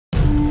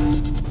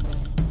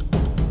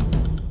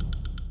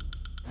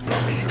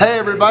Hey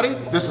everybody,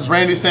 this is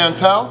Randy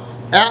Santel,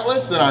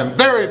 Atlas, and I'm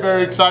very,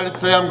 very excited.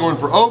 Today I'm going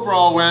for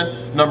overall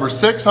win number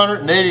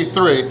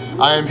 683.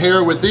 I am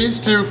here with these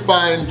two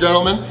fine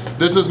gentlemen.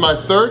 This is my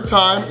third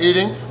time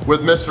eating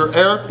with Mr.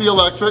 Eric the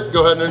Electric.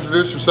 Go ahead and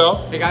introduce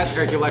yourself. Hey guys,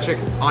 Eric the Electric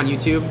on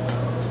YouTube.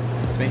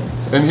 It's me.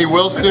 And he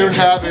will soon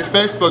have a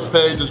Facebook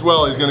page as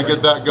well. He's going to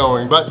get that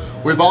going. But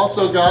we've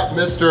also got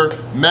Mr.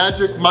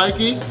 Magic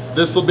Mikey.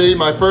 This will be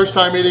my first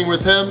time eating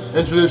with him.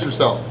 Introduce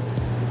yourself.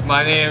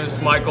 My name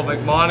is Michael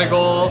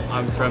McMonagle.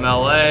 I'm from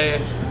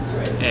LA.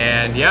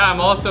 And yeah,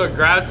 I'm also a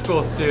grad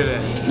school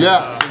student.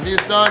 Yes, and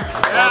he's done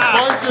a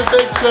bunch of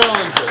big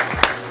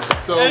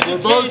challenges. So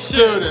we're both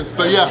students,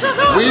 but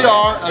yeah, we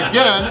are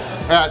again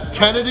at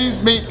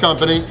Kennedy's Meat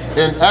Company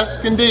in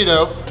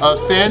Escondido of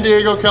San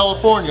Diego,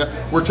 California.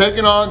 We're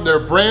taking on their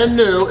brand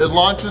new, it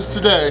launches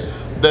today,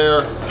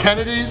 their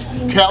Kennedy's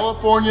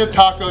California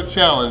Taco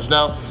Challenge.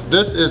 Now,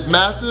 this is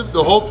massive.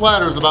 The whole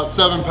platter is about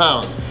 7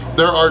 pounds.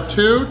 There are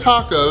 2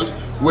 tacos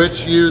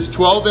which use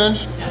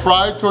 12-inch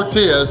fried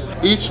tortillas.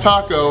 Each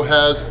taco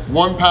has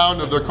 1 pound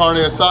of their carne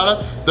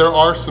asada. There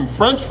are some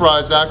French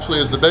fries actually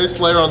as the base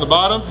layer on the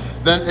bottom.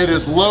 Then it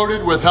is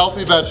loaded with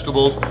healthy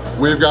vegetables.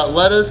 We've got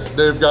lettuce,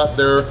 they've got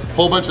their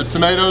whole bunch of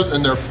tomatoes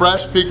and their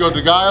fresh pico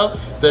de gallo.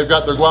 They've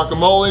got their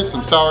guacamole,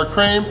 some sour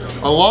cream.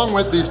 Along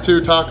with these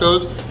 2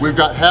 tacos, we've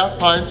got half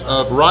pints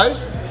of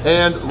rice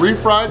and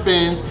refried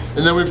beans.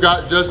 And then we've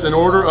got just an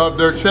order of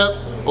their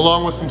chips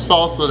along with some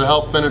salsa to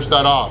help finish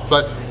that off.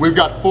 But we've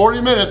got 40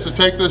 minutes to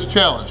take this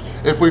challenge.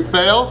 If we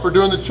fail for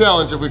doing the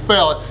challenge, if we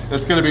fail it,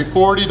 it's gonna be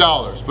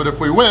 $40. But if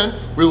we win,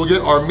 we will get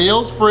our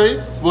meals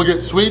free, we'll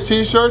get sweet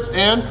t-shirts,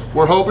 and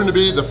we're hoping to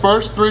be the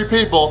first 3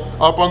 people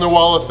up on the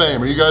Wall of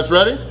Fame. Are you guys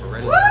ready? We're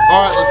ready.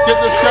 All right, let's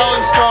get this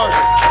challenge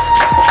started.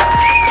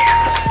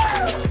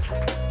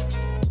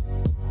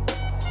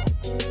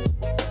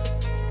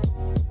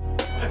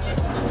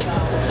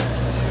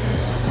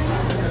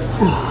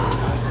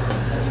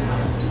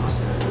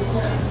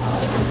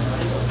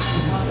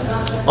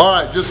 All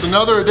right, just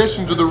another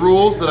addition to the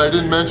rules that I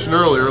didn't mention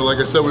earlier. Like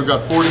I said, we've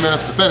got 40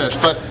 minutes to finish,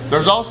 but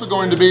there's also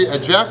going to be a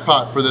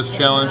jackpot for this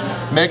challenge,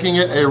 making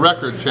it a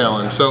record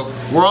challenge. So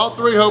we're all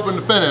 3 hoping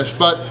to finish,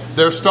 but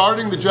they're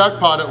starting the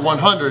jackpot at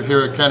 100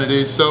 here at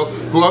Kennedy's. So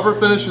whoever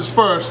finishes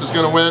first is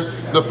gonna win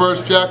the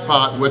first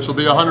jackpot, which will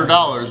be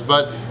 $100.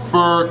 But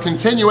for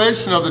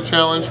continuation of the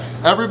challenge,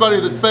 everybody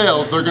that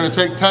fails, they're gonna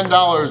take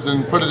 $10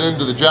 and put it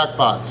into the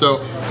jackpot. So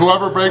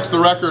whoever breaks the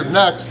record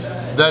next,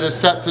 that is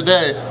set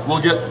today, will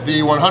get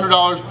the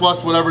 $100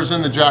 plus whatever's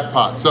in the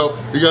jackpot. So,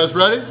 you guys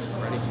ready?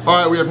 Ready. All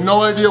right, we have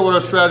no idea what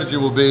our strategy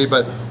will be,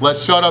 but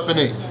let's shut up and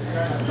eat.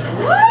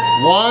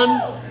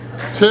 1,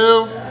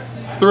 2,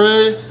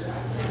 3,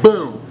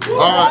 boom. All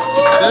right,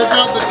 they've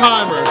got the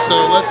timer,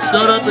 so let's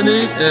shut up and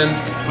eat and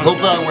hope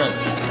I win.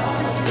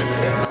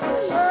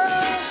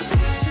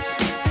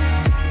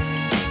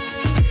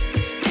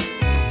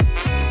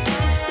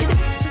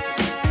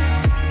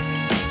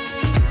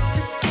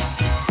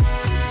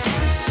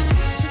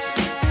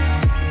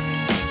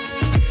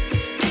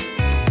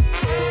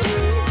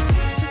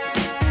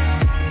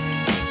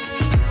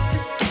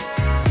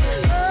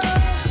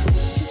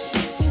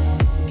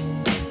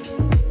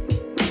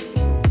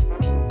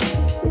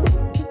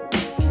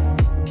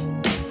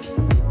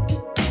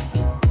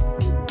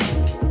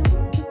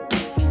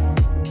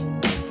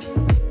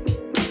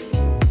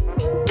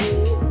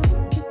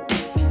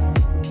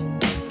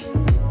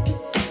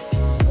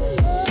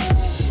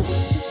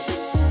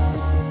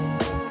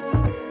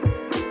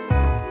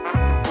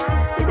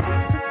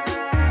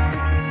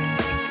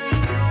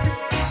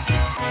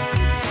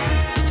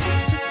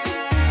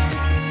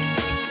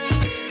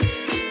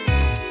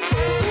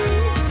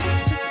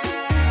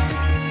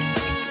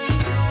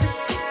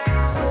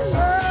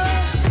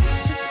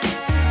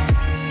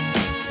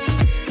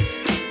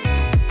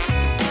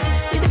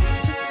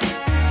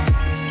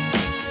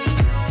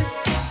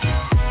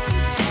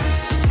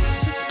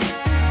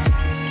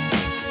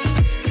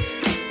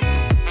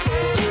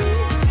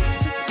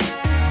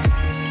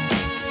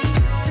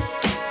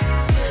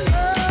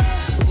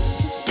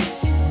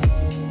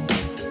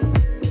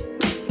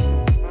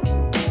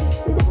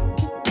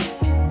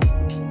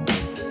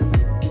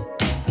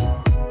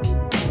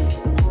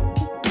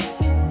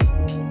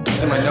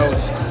 In my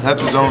nose. That's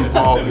his own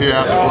fault. He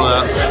asked for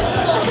that.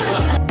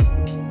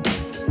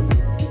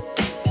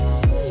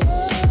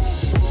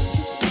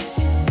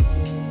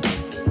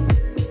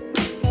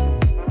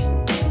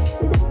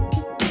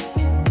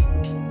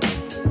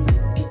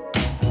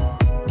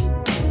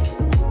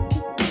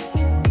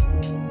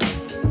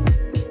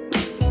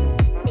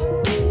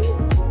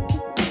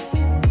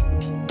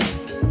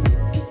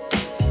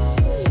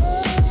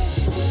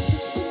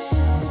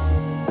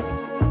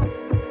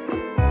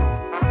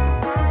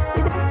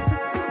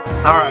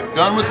 All right,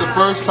 done with the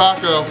first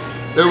taco.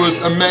 It was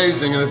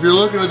amazing, and if you're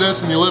looking at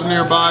this and you live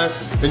nearby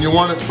and you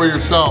want it for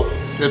yourself,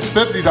 it's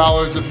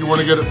 $50 if you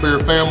want to get it for your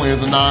family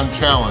as a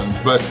non-challenge,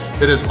 but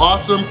it is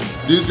awesome.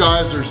 These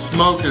guys are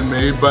smoking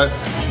me, but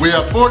we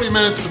have 40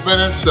 minutes to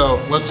finish,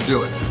 so let's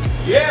do it.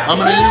 I'm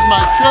gonna use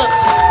my chips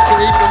to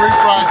eat the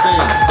refried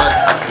beans. But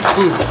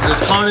ooh, this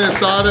carne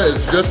asada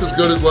is just as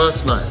good as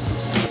last night.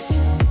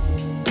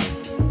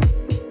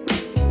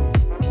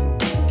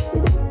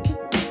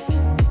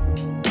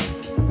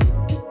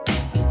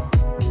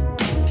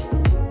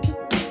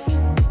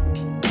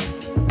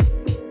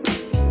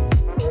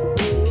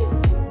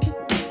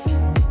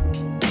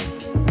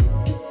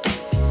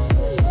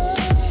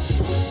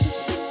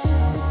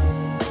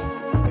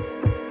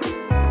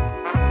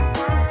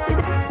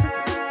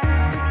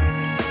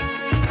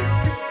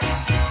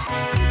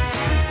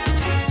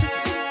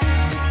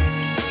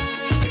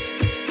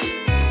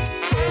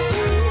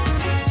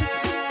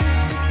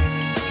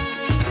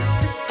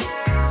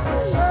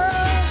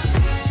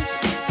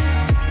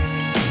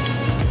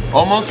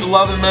 Almost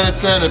 11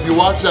 minutes in, if you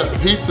watch that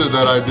pizza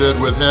that I did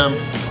with him,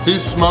 he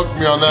smoked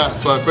me on that,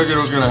 so I figured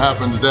it was gonna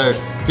happen today.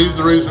 He's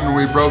the reason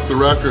we broke the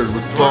record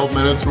with 12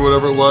 minutes or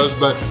whatever it was,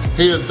 but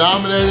he is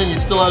dominating. He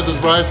still has his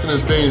rice and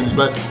his beans,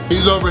 but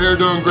he's over here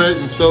doing great,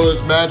 and so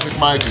is Magic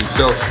Mikey,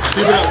 so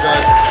keep it up,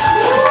 guys.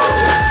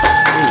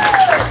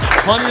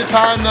 Plenty of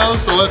time though,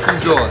 so let's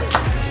enjoy.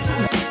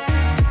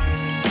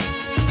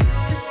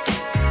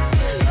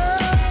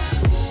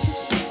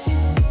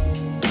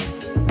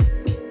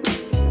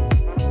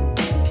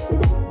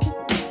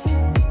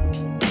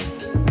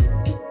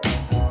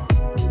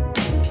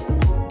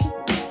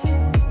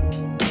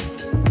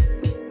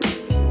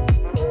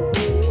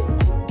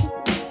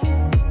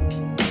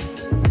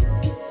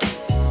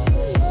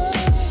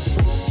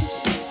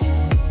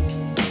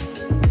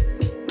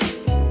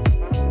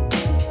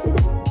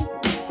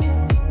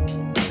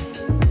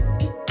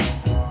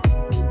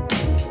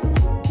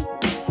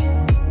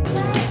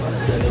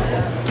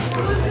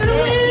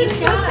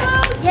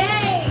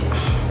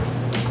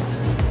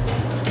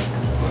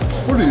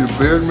 What are you,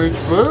 beard meets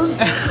food?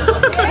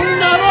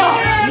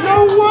 No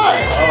way!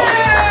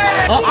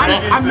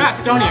 I'm Matt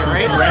Stonia,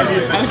 right?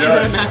 That's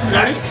what Matt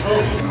Stonia.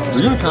 Are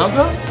you gonna count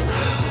that?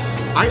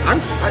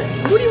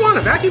 What do you want,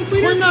 a vacuum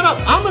cleaner? Bring that up.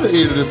 I'm gonna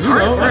eat it if you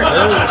don't.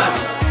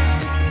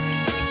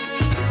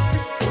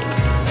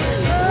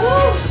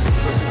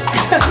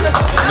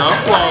 Not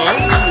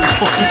flying.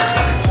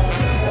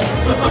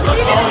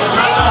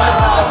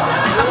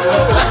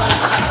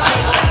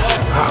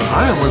 I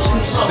am with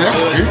some sick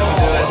people.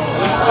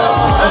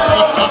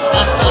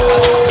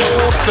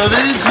 So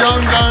these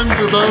young guns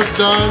are both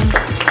done.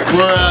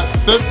 We're at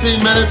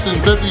 15 minutes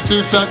and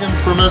 52 seconds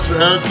for Mr.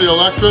 Eric the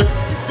Electric.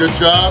 Good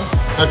job.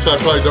 Actually, I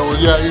probably don't.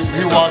 Yeah,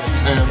 he washed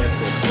his hands.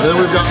 And then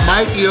we've got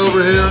Mikey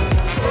over here,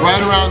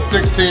 right around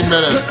 16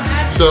 minutes.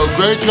 So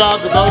great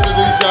job to both of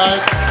these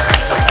guys.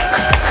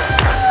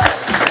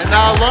 And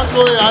now,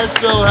 luckily, I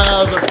still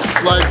have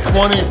like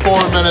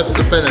 24 minutes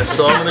to finish.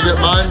 So I'm gonna get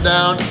mine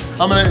down.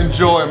 I'm gonna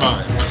enjoy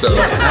mine. So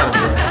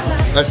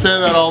I say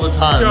that all the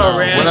time now,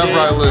 whenever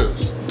I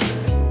lose.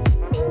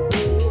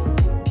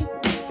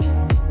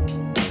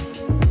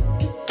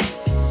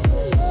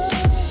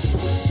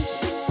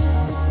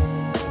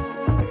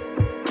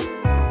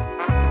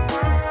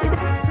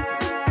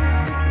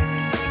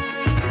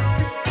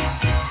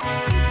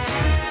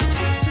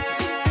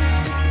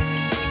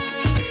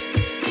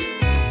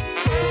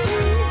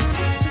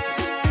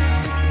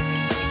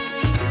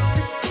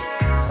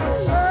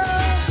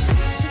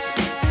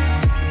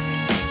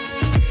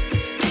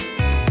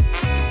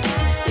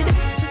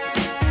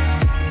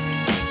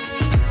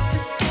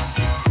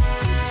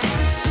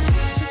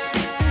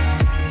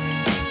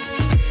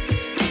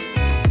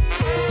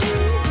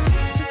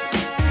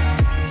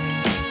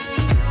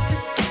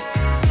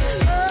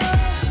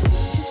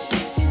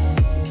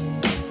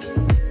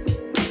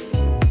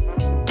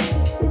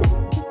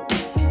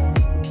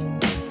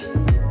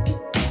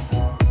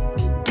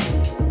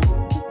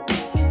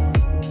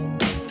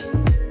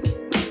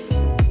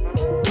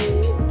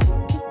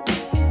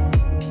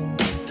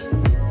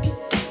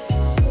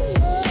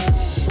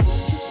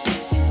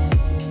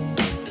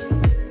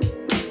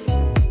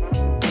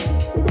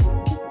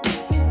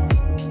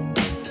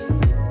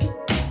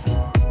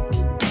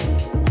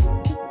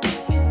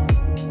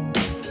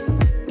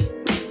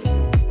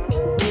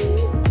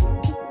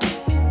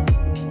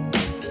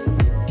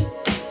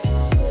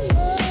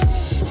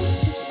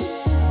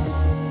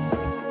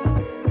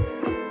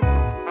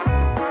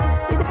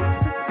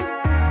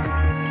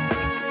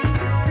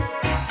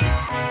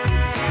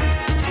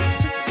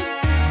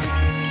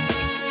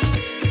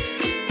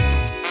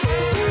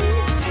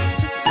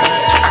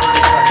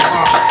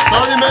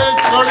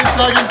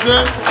 Seconds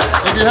in.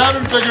 If you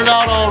haven't figured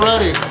out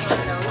already,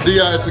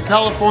 it's a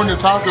California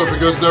taco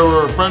because there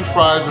were French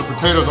fries or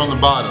potatoes on the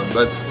bottom.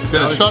 But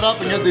gonna shut up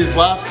and get these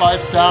last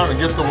bites down and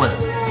get the win.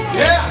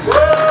 Yeah!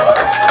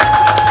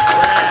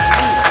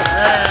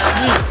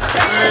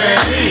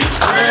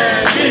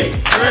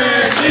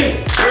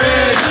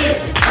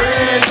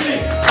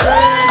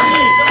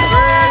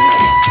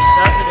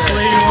 That's a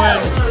clean win.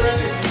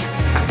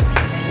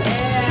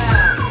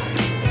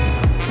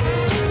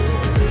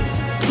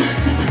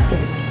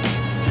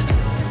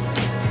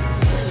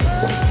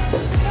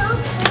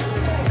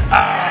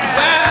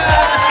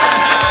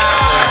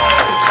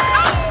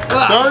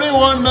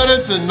 21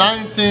 minutes and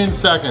 19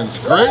 seconds.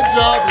 Great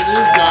job to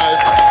these guys.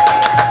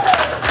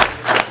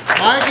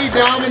 Mikey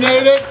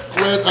dominated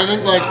with, I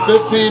think, like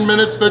 15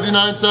 minutes,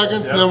 59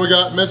 seconds. And then we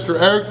got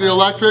Mr. Eric the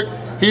Electric.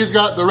 He's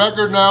got the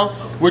record now,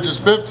 which is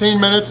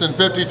 15 minutes and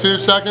 52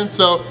 seconds.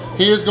 So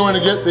he is going to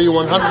get the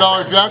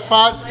 $100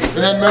 jackpot. And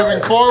then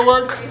moving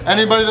forward,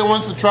 anybody that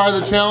wants to try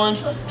the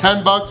challenge,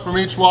 10 bucks from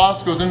each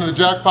loss goes into the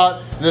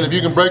jackpot. And then if you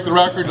can break the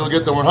record, you'll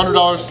get the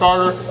 $100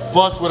 starter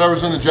plus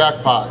whatever's in the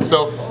jackpot.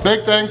 So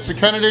big thanks to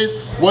Kennedy's.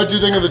 What did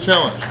you think of the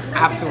challenge?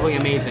 Absolutely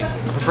amazing.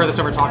 I prefer this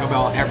over Taco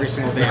Bell every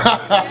single day.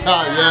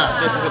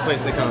 Yes. This is the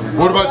place to come.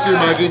 What about you,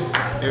 Mikey?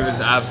 It was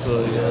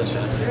absolutely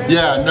delicious.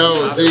 Yeah,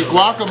 no, the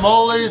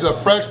guacamole, the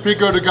fresh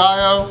pico de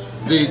gallo,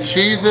 the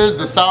cheeses,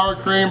 the sour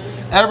cream,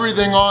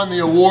 everything on the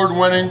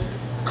award-winning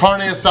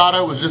Carne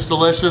Asada was just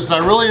delicious. And I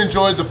really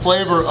enjoyed the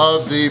flavor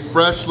of the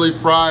freshly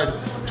fried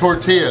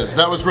tortillas.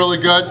 That was really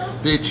good.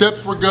 The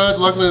chips were good.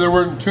 Luckily, there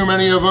weren't too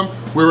many of them.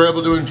 We were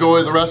able to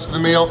enjoy the rest of the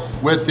meal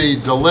with the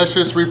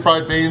delicious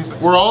refried beans.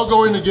 We're all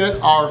going to get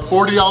our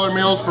 $40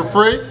 meals for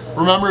free.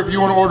 Remember, if you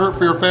want to order it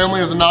for your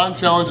family as a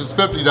non-challenge, it's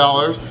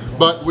 $50.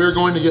 But we're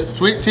going to get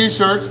sweet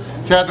t-shirts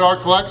to add to our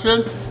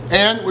collections.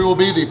 And we will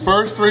be the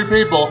first 3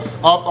 people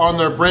up on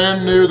their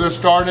brand new, they're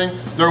starting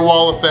their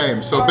Wall of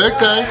Fame. So big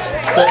thanks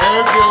to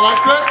Eric the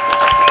Electric.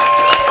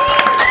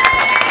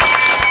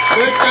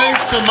 Big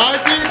thanks to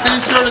Mikey.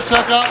 Be sure to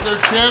check out their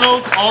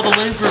channels. All the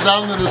links are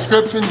down in the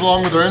descriptions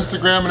along with their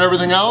Instagram and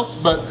everything else.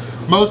 But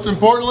most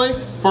importantly,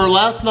 for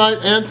last night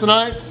and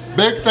tonight,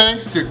 big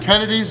thanks to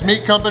Kennedy's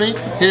Meat Company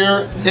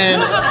here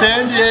in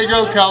San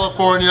Diego,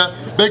 California.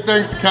 Big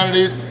thanks to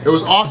Kennedy's. It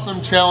was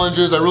awesome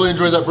challenges. I really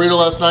enjoyed that burrito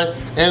last night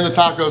and the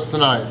tacos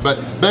tonight. But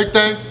big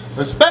thanks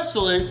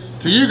especially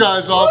to you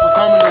guys all for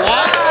coming to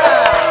watch.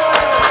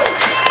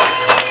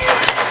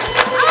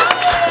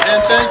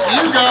 And thanks to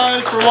you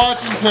guys for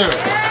watching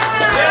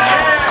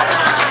too.